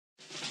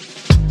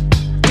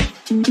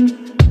Hi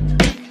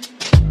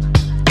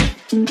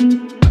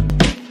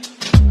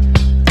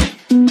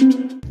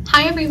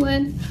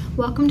everyone,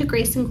 welcome to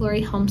Grace and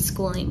Glory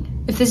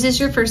Homeschooling. If this is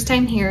your first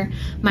time here,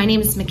 my name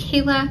is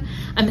Michaela.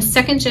 I'm a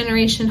second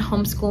generation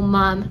homeschool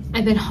mom.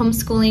 I've been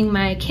homeschooling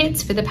my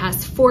kids for the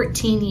past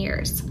 14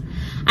 years.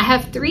 I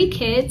have 3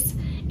 kids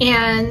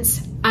and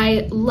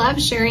I love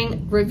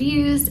sharing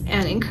reviews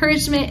and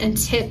encouragement and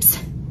tips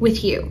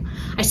with you.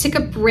 I took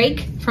a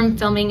break from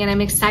filming and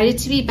I'm excited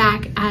to be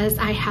back as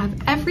I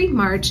have every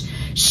March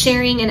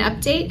sharing an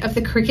update of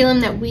the curriculum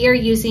that we are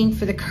using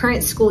for the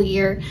current school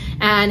year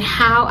and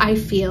how I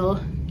feel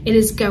it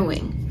is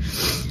going.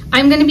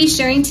 I'm going to be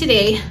sharing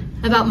today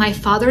about my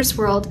Father's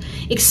World,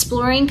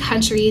 exploring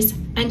countries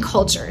and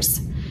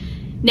cultures.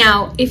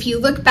 Now, if you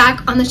look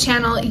back on the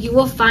channel, you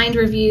will find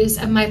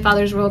reviews of my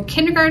Father's World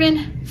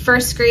Kindergarten,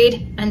 first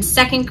grade, and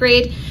second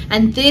grade,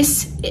 and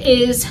this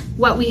is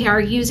what we are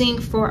using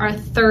for our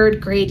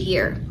 3rd grade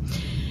year.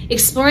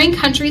 Exploring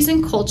countries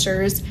and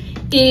cultures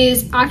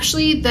is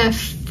actually the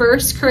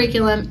first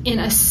curriculum in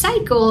a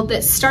cycle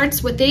that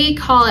starts what they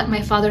call at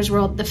my Father's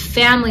World the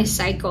family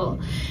cycle.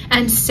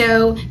 And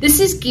so this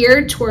is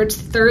geared towards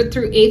 3rd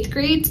through 8th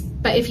grades,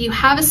 but if you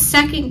have a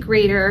 2nd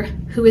grader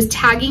who is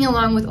tagging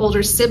along with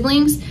older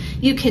siblings,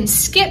 you can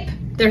skip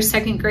their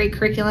 2nd grade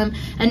curriculum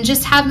and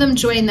just have them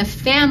join the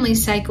family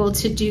cycle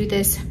to do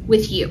this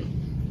with you.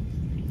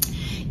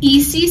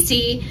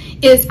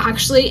 ECC is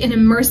actually an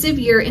immersive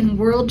year in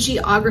world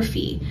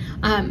geography.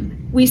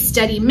 We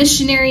study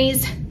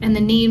missionaries and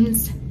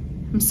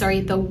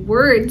the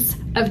words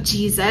of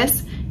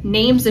Jesus.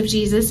 Names of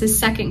Jesus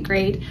is 2nd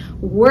grade.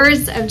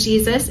 Words of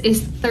Jesus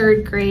is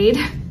 3rd grade.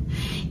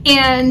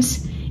 And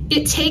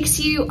it takes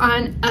you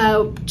on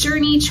a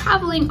journey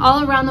traveling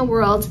all around the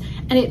world,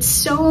 and it's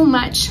so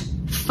much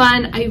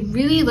fun. I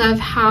really love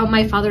how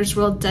my Father's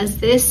World does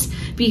this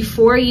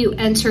before you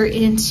enter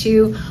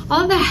into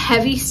all the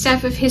heavy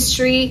stuff of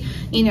history,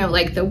 you know,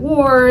 like the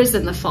wars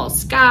and the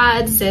false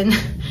gods and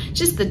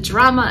just the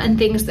drama and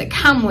things that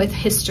come with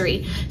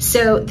history.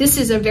 So this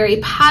is a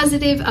very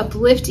positive,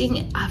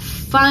 uplifting,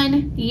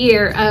 fun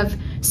year of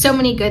so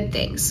many good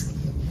things.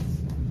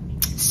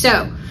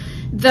 So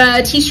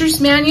the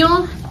teacher's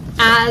manual,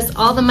 as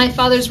all the My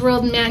Father's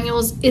World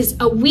manuals, is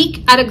a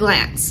week at a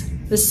glance.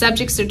 The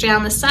subjects are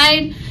down the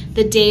side,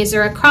 the days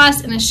are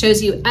across, and it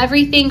shows you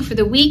everything for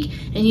the week,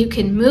 and you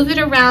can move it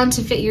around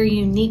to fit your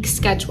unique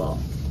schedule.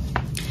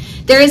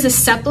 There is a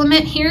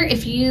supplement here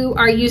if you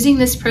are using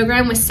this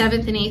program with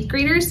 7th and 8th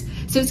graders.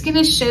 So it's going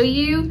to show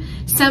you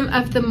some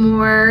of the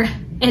more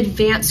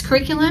advanced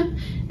curriculum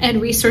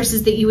and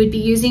resources that you would be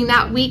using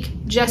that week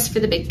just for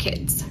the big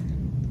kids.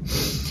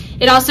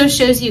 It also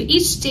shows you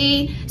each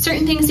day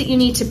certain things that you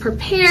need to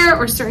prepare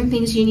or certain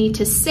things you need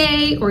to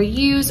say or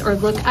use or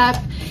look up.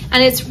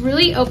 And it's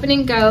really open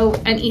and go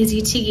and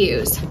easy to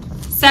use.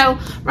 So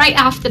right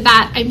off the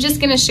bat, I'm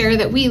just going to share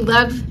that we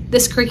love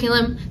this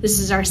curriculum. This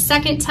is our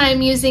 2nd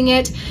time using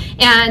it.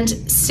 And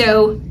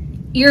so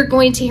you're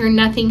going to hear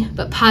nothing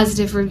but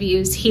positive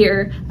reviews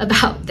here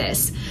about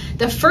this.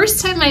 The first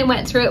time I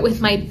went through it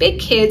with my big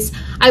kids,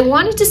 I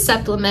wanted to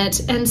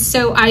supplement, and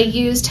so I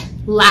used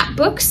lap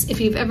books. If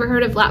you've ever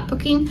heard of lap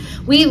booking,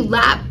 we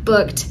lap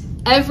booked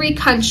every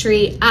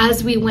country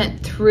as we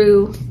went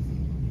through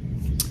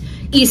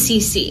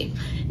ECC.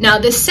 Now,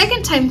 the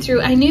 2nd time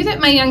through, I knew that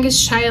my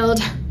youngest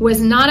child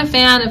was not a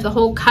fan of the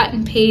whole cut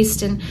and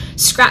paste and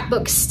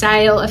scrapbook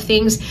style of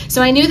things,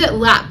 so I knew that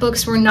lap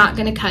books were not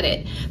going to cut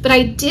it. But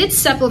I did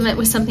supplement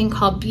with something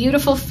called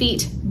Beautiful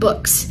Feet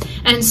books.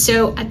 And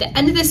so at the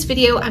end of this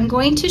video, I'm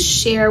going to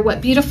share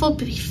what Beautiful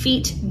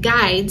Feet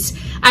guides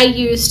I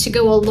use to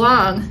go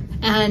along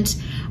and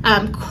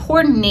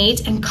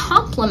coordinate and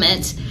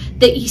complement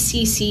the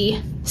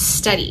ECC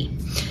study.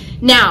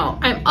 Now,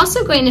 I'm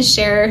also going to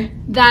share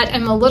that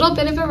I'm a little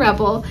bit of a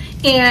rebel,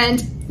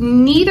 and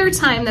neither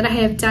time that I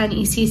have done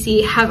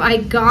ECC have I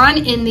gone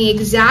in the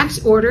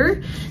exact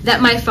order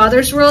that my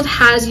Father's World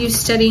has you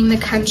studying the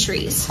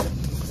countries.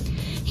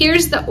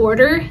 Here's the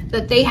order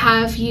that they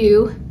have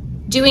you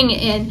doing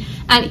it in,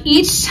 and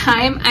each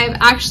time I've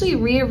actually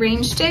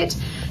rearranged it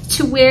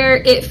to where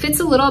it fits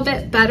a little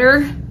bit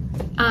better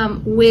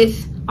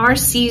with our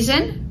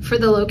season for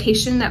the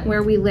location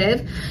where we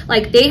live.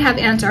 Like they have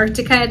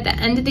Antarctica at the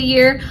end of the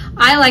year.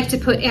 I like to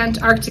put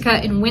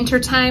Antarctica in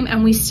wintertime,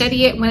 and we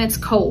study it when it's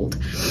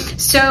cold.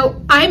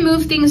 So I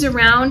move things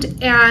around,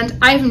 and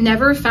I've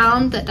never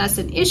found that that's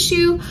an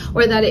issue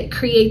or that it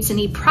creates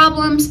any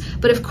problems.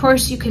 But of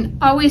course, you can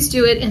always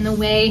do it in the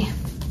way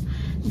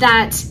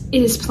that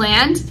it is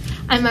planned.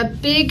 I'm a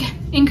big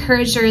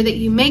encourager that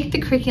you make the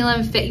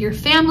curriculum fit your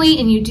family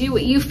and you do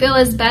what you feel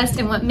is best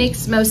and what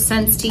makes most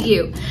sense to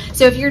you.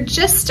 So if you're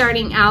just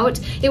starting out,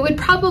 it would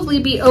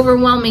probably be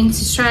overwhelming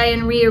to try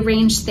and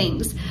rearrange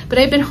things. But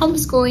I've been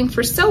homeschooling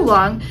for so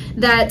long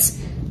that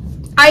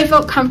I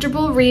felt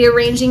comfortable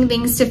rearranging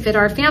things to fit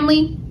our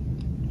family.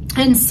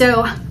 And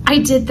so I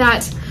did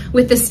that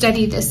with the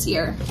study this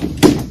year.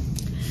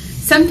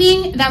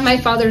 Something that my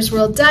Father's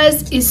World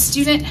does is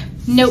student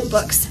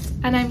notebooks.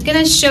 and I'm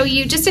gonna show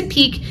you just a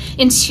peek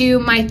into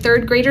my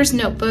third grader's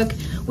notebook.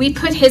 We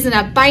put his in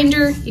a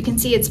binder. You can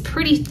see it's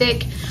pretty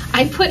thick.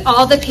 I put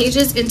all the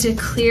pages into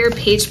clear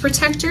page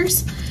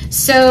protectors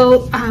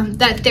so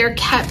that they're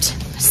kept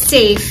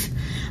safe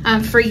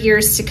for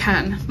years to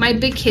come. My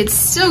big kids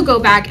still go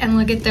back and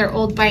look at their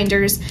old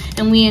binders,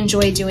 and we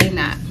enjoy doing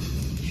that.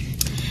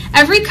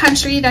 Every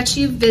country that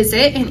you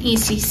visit in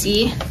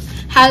ECC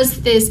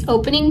has this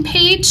opening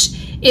page.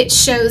 It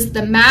shows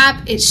the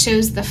map, it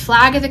shows the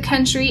flag of the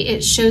country,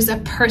 it shows a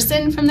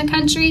person from the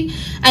country,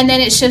 and then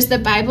it shows the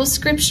Bible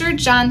scripture,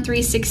 John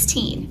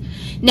 3:16.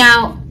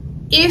 Now,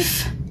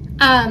 if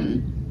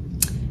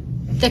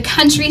the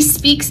country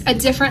speaks a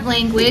different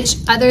language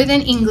other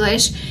than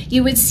English,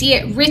 you would see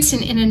it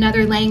written in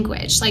another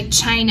language, like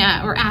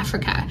China or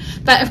Africa.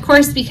 But of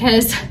course,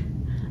 because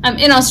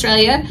in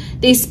Australia,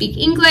 they speak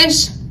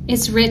English,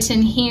 it's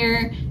written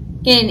here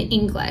in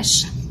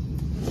English.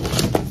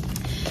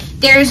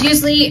 There's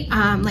usually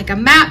like a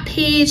map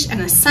page and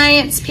a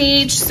science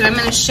page. So I'm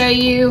going to show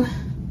you,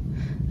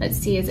 let's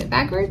see, is it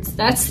backwards?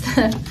 That's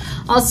the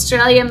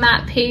Australia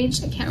map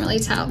page. I can't really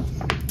tell.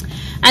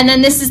 And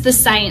then this is the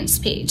science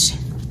page.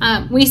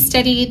 We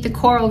studied the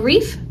coral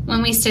reef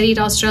when we studied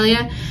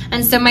Australia.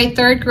 And so my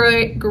third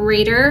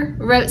grader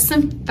wrote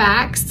some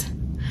facts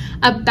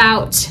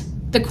about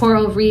the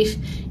coral reef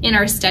in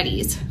our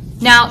studies.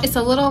 Now, it's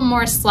a little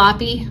more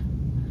sloppy.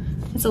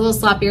 It's a little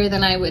sloppier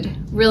than I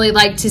would really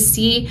like to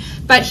see,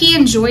 but he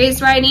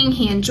enjoys writing.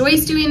 He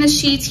enjoys doing the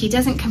sheets. He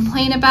doesn't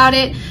complain about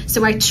it,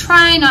 so I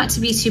try not to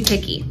be too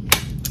picky.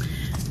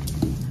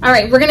 All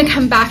right, we're gonna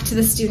come back to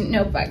the student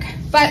notebook,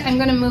 but I'm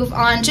gonna move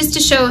on just to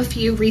show a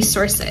few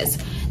resources.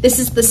 This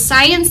is the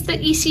science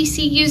that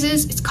ECC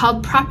uses. It's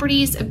called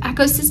Properties of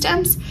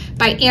Ecosystems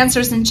by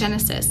Answers in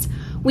Genesis.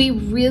 We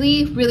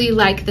really, really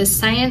like this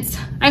science.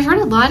 I've heard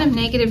a lot of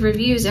negative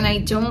reviews, and I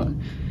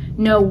don't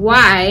know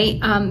why.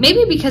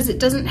 Maybe because it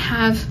doesn't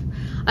have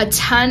a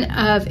ton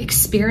of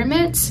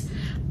experiments,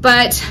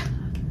 but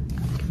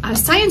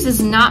science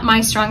is not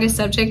my strongest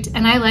subject,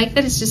 and I like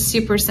that it's just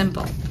super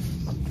simple.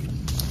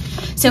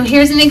 So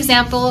here's an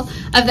example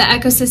of the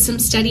ecosystem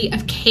study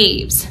of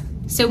caves.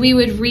 So we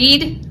would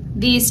read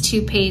these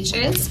 2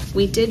 pages.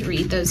 We did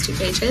read those 2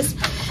 pages.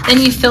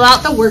 Then you fill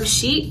out the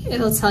worksheet.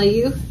 It'll tell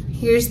you,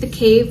 here's the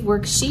cave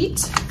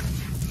worksheet.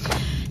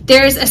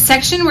 There's a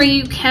section where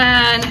you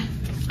can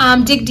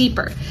dig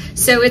deeper.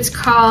 So it's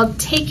called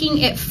Taking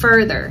It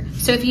Further.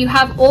 So if you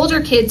have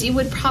older kids, you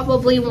would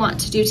probably want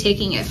to do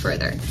Taking It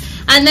Further.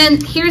 And then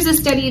here's a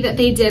study that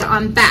they did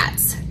on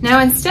bats. Now,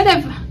 instead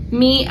of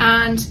me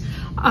and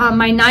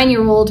my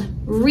 9-year-old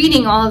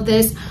reading all of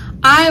this,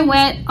 I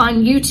went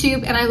on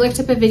YouTube and I looked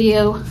up a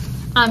video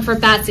for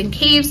bats in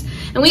caves,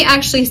 and we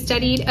actually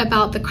studied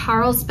about the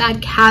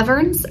Carlsbad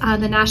Caverns,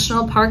 the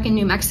national park in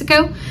New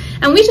Mexico,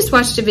 and we just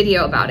watched a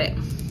video about it.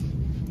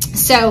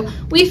 So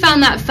we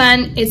found that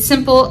fun. It's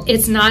simple.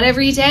 It's not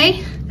every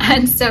day.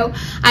 And so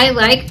I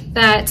like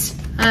that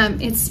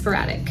it's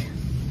sporadic.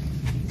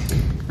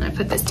 I'm going to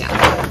put this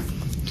down.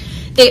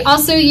 They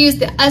also use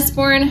the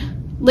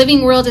Usborne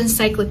Living World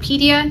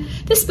Encyclopedia.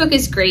 This book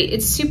is great.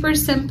 It's super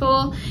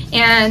simple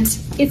and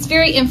it's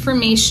very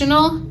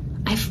informational,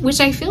 which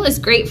I feel is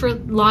great for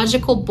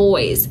logical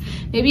boys.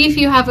 Maybe if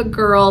you have a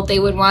girl, they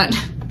would want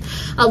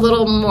a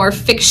little more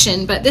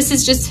fiction, but this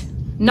is just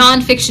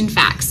nonfiction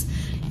facts.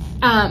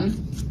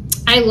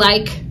 I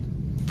like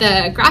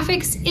the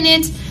graphics in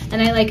it,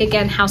 and I like,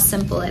 again, how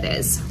simple it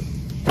is.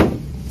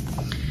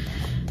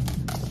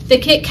 The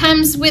kit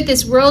comes with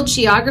this world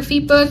geography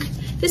book.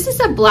 This is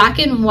a black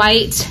and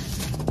white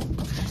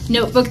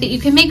notebook that you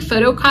can make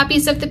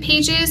photocopies of the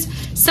pages.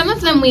 Some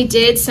of them we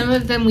did, some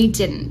of them we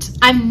didn't.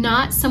 I'm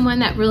not someone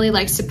that really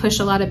likes to push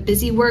a lot of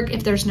busy work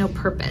if there's no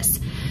purpose.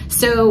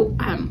 So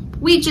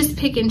we just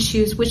pick and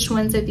choose which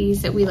ones of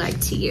these that we like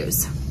to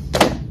use.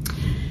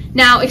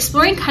 Now,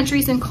 Exploring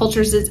Countries and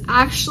Cultures is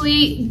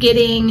actually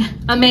getting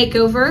a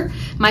makeover.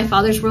 My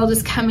Father's World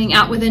is coming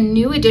out with a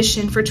new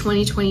edition for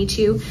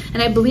 2022,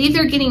 and I believe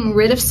they're getting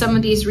rid of some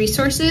of these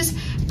resources,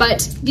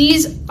 but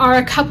these are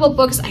a couple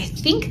books I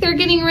think they're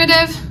getting rid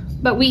of,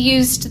 but we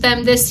used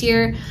them this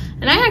year,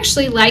 and I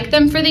actually like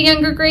them for the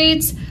younger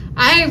grades.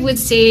 I would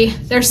say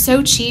they're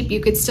so cheap, you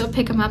could still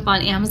pick them up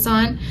on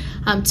Amazon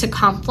to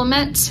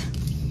complement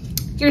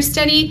your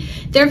study.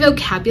 They're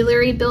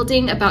vocabulary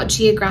building about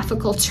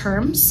geographical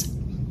terms.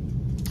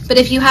 But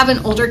if you have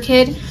an older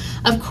kid,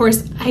 of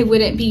course, I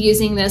wouldn't be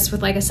using this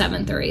with like a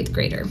 7th or 8th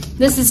grader.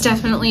 This is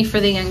definitely for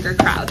the younger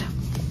crowd.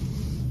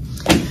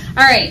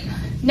 All right,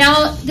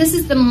 now this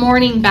is the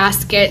morning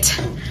basket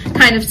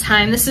kind of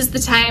time. This is the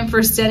time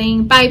for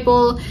studying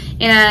Bible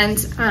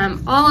and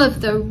all of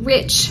the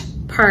rich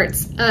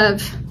parts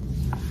of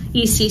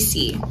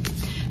ECC.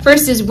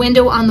 First is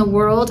Window on the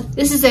World.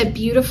 This is a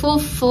beautiful,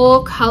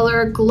 full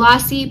color,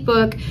 glossy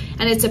book,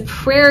 and it's a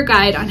prayer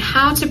guide on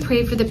how to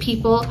pray for the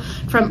people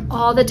from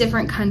all the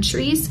different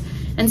countries.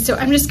 And so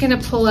I'm just gonna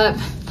pull up,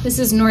 this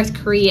is North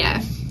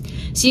Korea.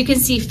 So you can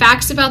see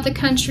facts about the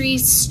country,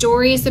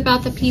 stories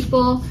about the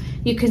people.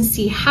 You can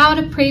see how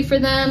to pray for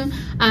them,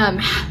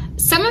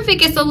 some of it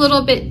gets a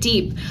little bit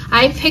deep.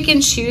 I pick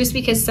and choose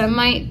because some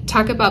might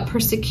talk about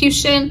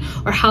persecution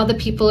or how the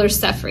people are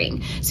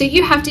suffering. So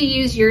you have to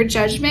use your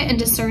judgment and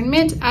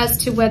discernment as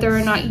to whether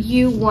or not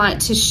you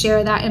want to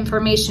share that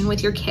information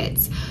with your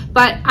kids.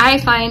 But I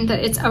find that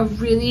it's a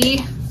really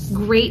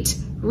great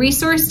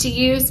resource to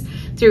use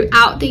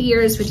throughout the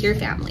years with your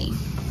family.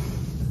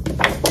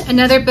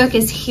 Another book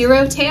is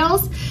Hero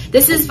Tales.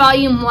 This is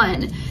volume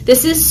 1.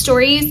 This is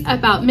stories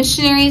about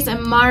missionaries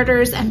and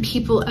martyrs and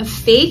people of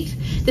faith.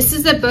 This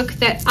is a book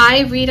that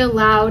I read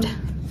aloud,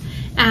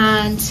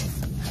 and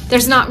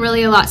there's not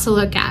really a lot to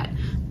look at,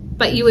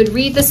 but you would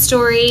read the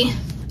story,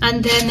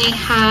 and then they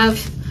have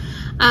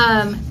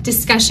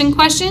discussion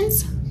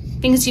questions,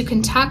 things you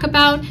can talk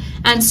about,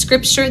 and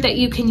scripture that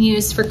you can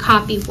use for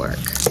copy work.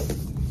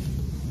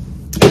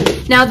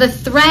 Now, the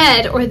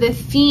thread or the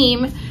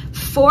theme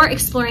for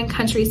Exploring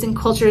Countries and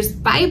Cultures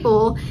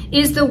Bible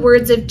is the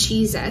words of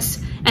Jesus.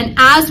 And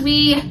as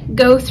we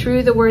go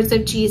through the words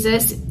of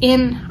Jesus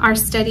in our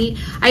study,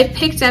 I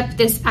picked up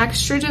this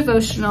extra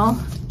devotional.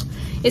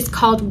 It's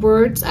called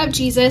Words of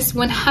Jesus,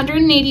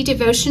 180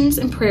 Devotions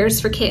and Prayers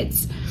for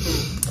Kids.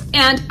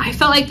 And I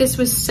felt like this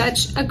was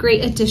such a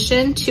great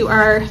addition to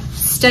our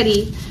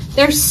study.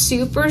 They're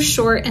super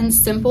short and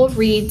simple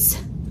reads,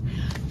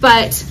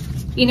 but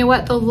you know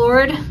what? The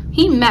Lord,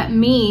 He met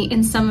me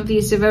in some of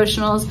these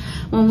devotionals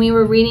when we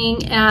were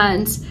reading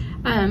and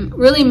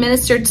really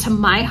ministered to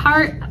my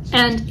heart.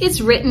 And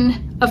it's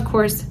written, of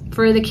course,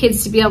 for the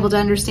kids to be able to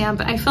understand,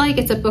 but I feel like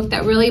it's a book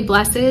that really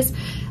blesses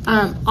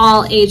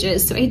all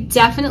ages. So I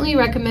definitely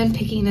recommend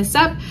picking this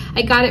up.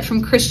 I got it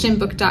from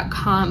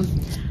christianbook.com.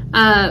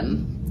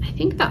 I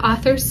think the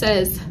author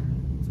says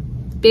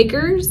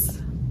Biggers.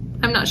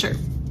 I'm not sure.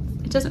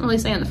 It doesn't really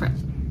say on the front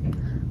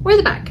or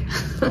the back.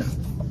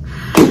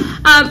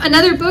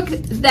 Another book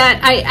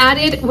that I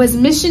added was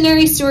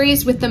Missionary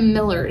Stories with the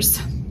Millers.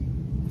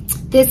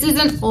 This is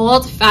an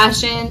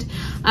old-fashioned,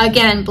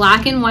 again,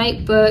 black and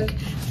white book,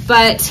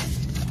 but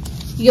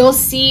you'll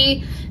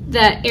see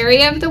the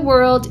area of the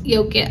world.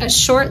 You'll get a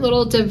short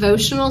little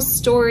devotional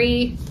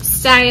story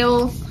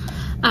style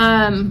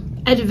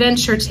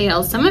adventure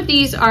tales. Some of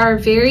these are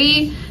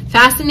very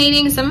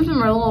fascinating. Some of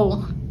them are a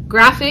little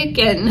graphic,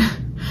 and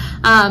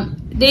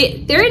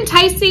they're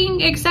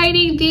enticing,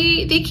 exciting.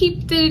 They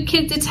keep the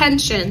kids'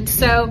 attention.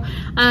 So,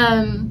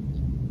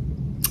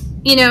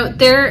 you know,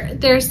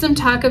 there's some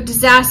talk of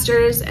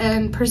disasters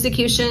and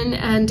persecution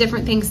and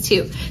different things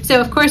too.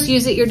 So of course,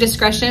 use at your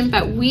discretion,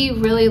 but we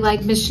really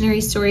like Missionary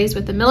Stories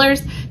with the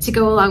Millers to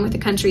go along with the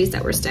countries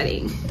that we're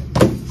studying.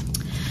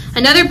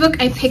 Another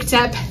book I picked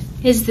up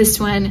is this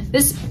one.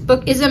 This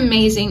book is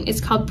amazing. It's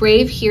called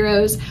Brave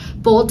Heroes,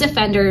 Bold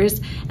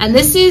Defenders, and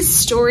this is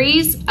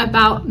stories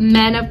about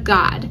men of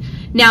God.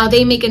 Now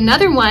they make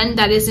another one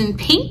that is in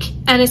pink,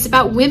 and it's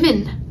about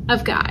women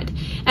of God.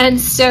 And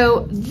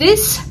so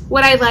this,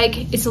 what I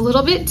like, is a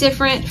little bit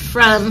different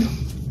from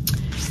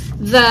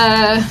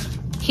the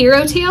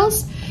Hero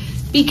Tales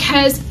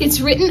because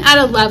it's written at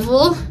a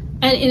level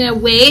and in a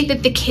way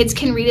that the kids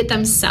can read it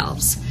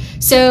themselves.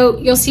 So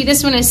you'll see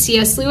this one as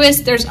C.S.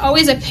 Lewis. There's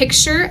always a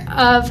picture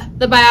of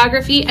the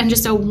biography and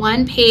just a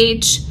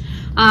one-page,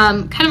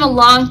 kind of a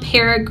long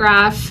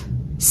paragraph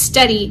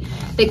study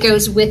that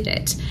goes with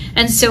it.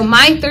 And so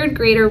my third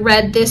grader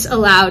read this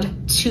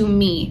aloud to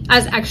me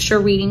as extra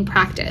reading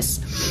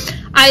practice.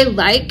 I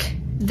like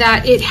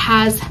that it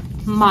has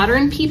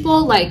modern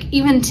people, like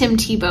even Tim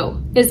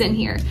Tebow is in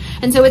here.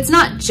 And so it's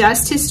not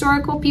just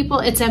historical people,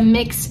 it's a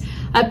mix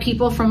of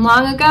people from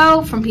long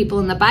ago, from people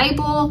in the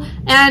Bible,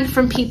 and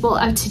from people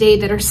of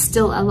today that are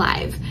still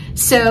alive.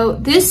 So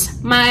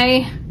this,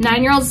 my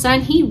 9-year-old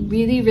son, he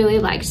really, really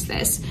likes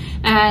this.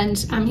 And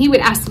he would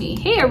ask me,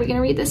 hey, are we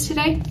gonna read this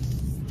today?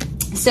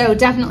 So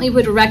definitely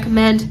would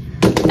recommend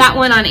that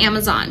one on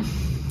Amazon.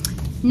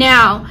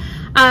 Now,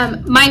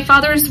 My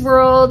Father's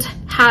World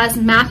has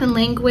math and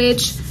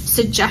language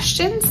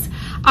suggestions.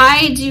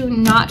 I do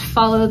not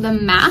follow the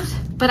math,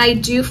 but I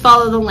do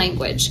follow the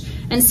language.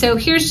 And so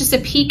here's just a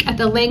peek at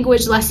the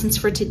language lessons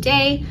for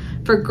today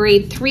for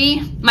grade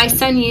 3. My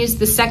son used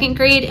the 2nd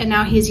grade and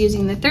now he's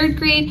using the 3rd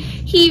grade.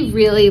 He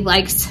really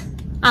likes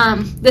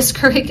this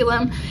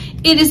curriculum.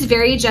 It is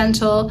very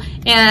gentle,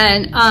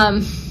 and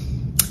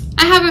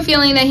I have a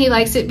feeling that he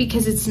likes it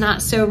because it's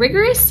not so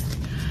rigorous,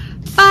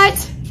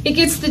 but it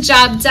gets the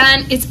job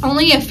done. It's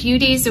only a few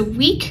days a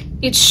week.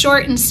 It's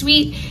short and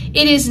sweet.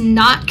 It is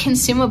not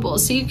consumable,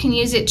 so you can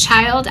use it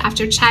child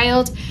after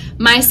child.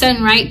 My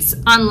son writes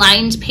on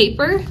lined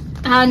paper,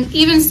 and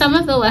even some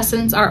of the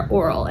lessons are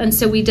oral, and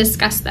so we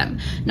discuss them.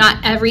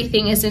 Not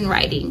everything is in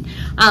writing.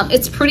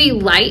 It's pretty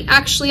light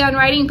actually on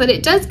writing, but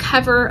it does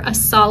cover a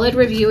solid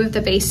review of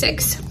the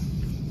basics.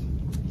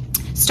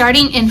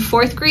 Starting in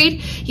 4th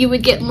grade, you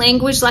would get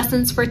language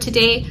lessons for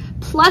today,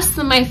 plus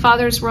the My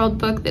Father's World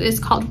book that is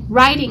called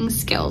Writing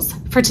Skills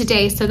for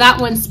today. So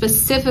that one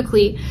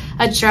specifically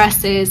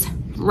addresses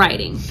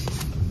writing.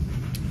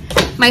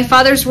 My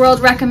Father's World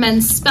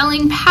recommends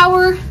Spelling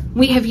Power.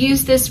 We have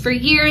used this for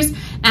years,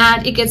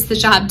 and it gets the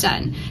job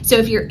done. So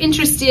if you're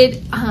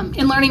interested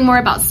in learning more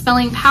about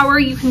spelling power,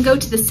 you can go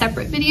to the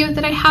separate video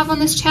that I have on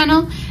this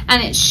channel,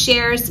 and it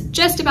shares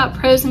just about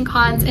pros and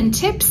cons and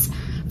tips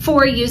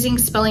for using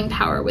spelling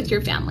power with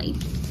your family.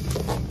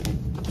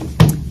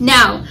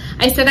 Now,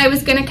 I said I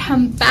was going to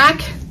come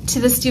back to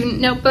the student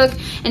notebook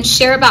and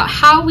share about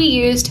how we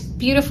used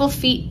Beautiful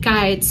Feet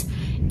guides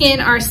in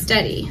our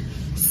study.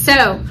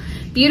 So,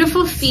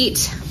 Beautiful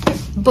Feet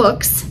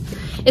Books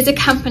is a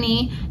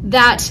company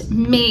that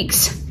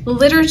makes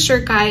literature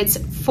guides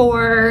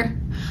for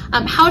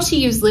how to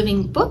use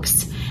living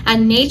books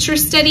and nature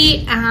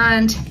study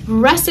and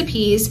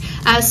recipes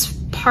as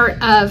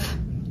part of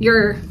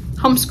your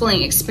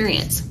homeschooling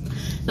experience.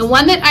 The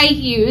one that I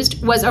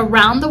used was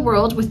Around the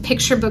World with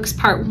Picture Books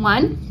Part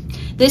 1.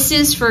 This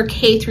is for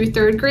K through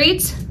 3rd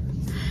grades,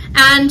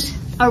 and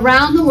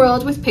Around the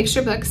World with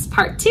Picture Books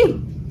Part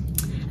 2.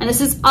 And this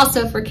is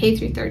also for K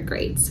through 3rd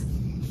grades.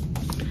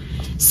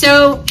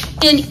 So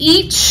in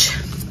each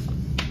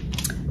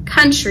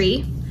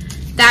country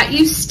that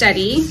you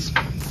study,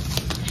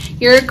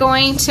 you're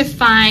going to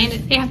find,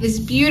 they have these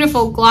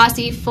beautiful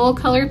glossy full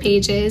color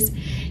pages.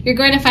 You're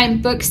going to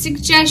find book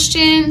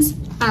suggestions,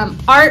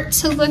 art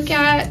to look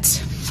at.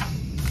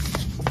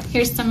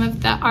 Here's some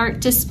of the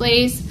art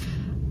displays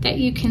that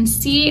you can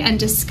see and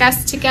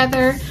discuss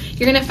together.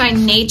 You're going to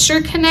find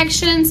nature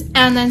connections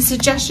and then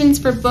suggestions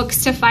for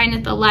books to find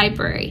at the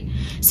library.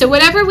 So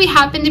whatever we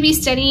happen to be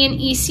studying in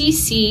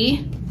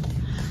ECC,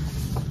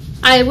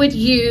 I would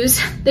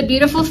use the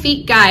Beautiful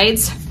Feet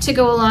guides to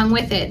go along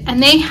with it.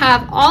 And they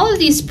have all of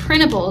these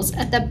printables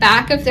at the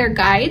back of their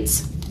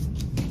guides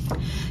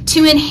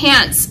to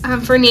enhance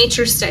for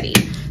nature study.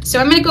 So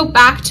I'm going to go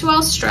back to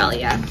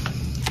Australia.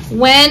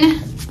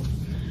 When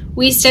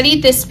we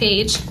studied this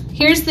page,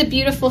 here's the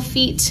Beautiful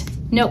Feet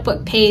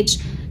notebook page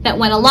that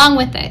went along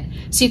with it.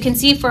 So you can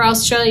see for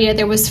Australia,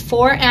 there was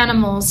 4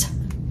 animals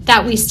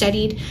that we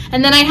studied.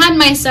 And then I had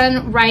my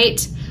son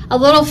write a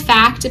little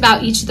fact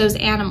about each of those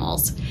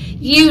animals.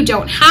 You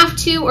don't have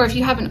to, or if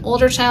you have an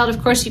older child,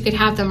 of course, you could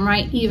have them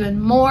write even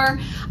more.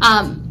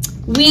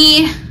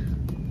 We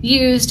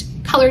used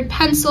colored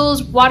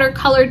pencils,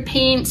 watercolored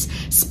paints,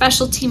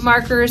 specialty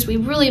markers. We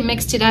really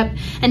mixed it up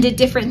and did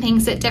different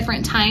things at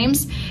different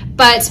times.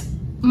 But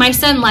my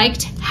son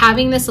liked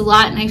having this a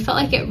lot, and I felt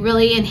like it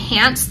really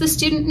enhanced the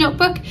student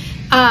notebook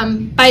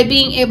by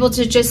being able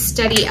to just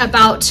study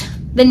about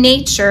the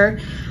nature,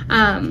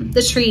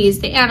 the trees,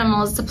 the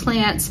animals, the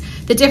plants,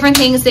 the different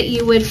things that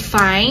you would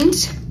find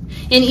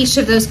in each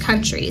of those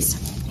countries.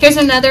 Here's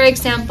another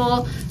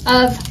example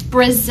of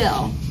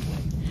Brazil.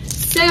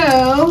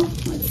 So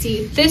let's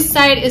see, this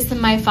side is the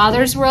My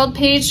Father's World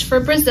page for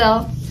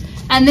Brazil,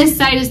 and this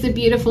side is the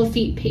Beautiful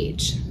Feet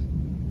page,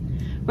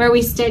 where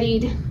we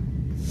studied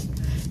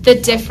the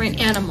different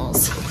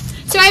animals.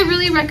 So I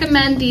really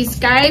recommend these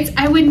guides.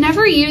 I would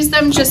never use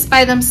them just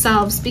by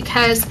themselves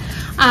because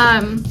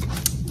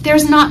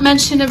there's not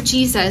mention of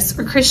Jesus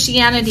or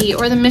Christianity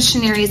or the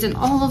missionaries and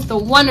all of the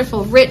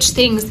wonderful, rich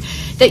things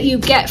that you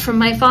get from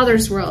My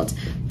Father's World.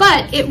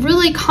 But it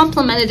really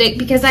complemented it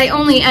because I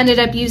only ended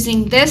up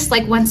using this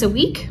like once a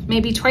week,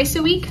 maybe twice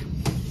a week,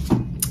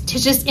 to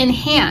just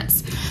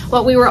enhance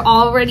what we were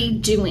already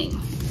doing.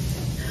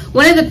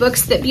 One of the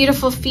books that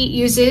Beautiful Feet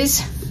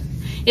uses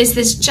is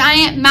this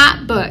giant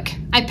map book.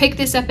 I picked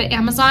this up at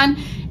Amazon,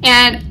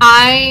 and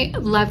I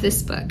love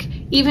this book.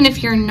 Even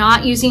if you're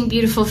not using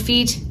Beautiful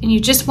Feet and you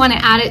just want to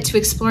add it to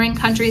exploring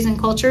countries and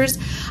cultures,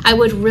 I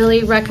would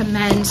really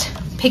recommend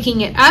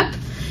picking it up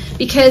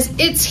because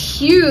it's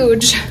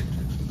huge.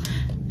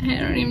 I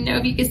don't even know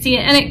if you can see it.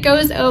 And it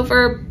goes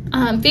over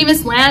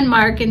famous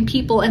landmark and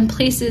people and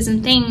places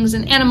and things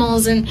and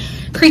animals and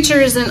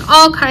creatures and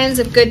all kinds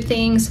of good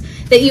things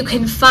that you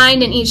can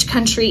find in each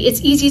country.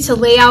 It's easy to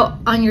lay out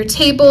on your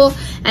table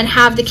and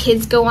have the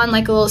kids go on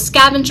like a little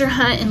scavenger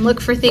hunt and look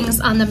for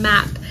things on the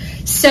map.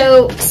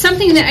 So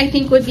something that I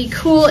think would be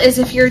cool is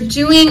if you're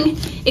doing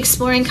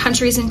exploring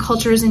countries and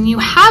cultures and you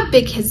have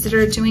big kids that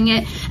are doing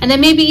it, and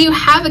then maybe you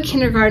have a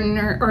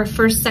kindergartner or a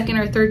first, second,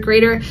 or third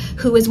grader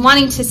who is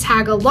wanting to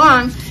tag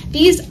along,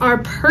 these are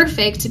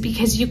perfect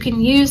because you can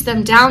use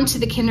them down to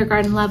the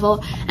kindergarten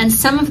level. And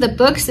some of the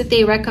books that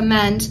they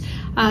recommend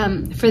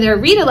for their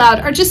read aloud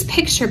are just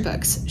picture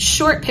books,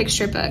 short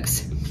picture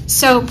books.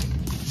 So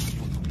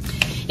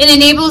it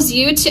enables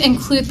you to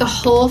include the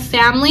whole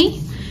family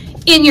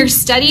in your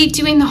study,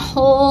 doing the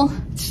whole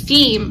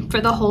theme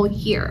for the whole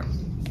year.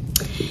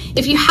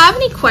 If you have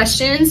any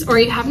questions or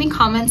you have any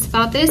comments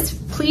about this,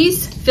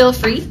 please feel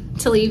free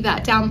to leave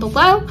that down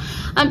below.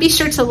 Be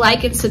sure to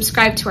like and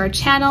subscribe to our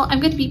channel.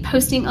 I'm going to be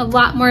posting a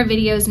lot more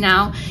videos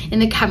now in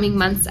the coming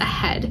months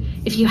ahead.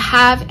 If you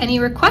have any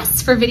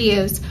requests for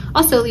videos,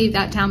 also leave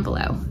that down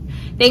below.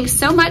 Thanks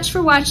so much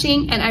for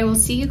watching, and I will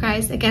see you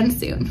guys again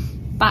soon.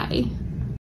 Bye.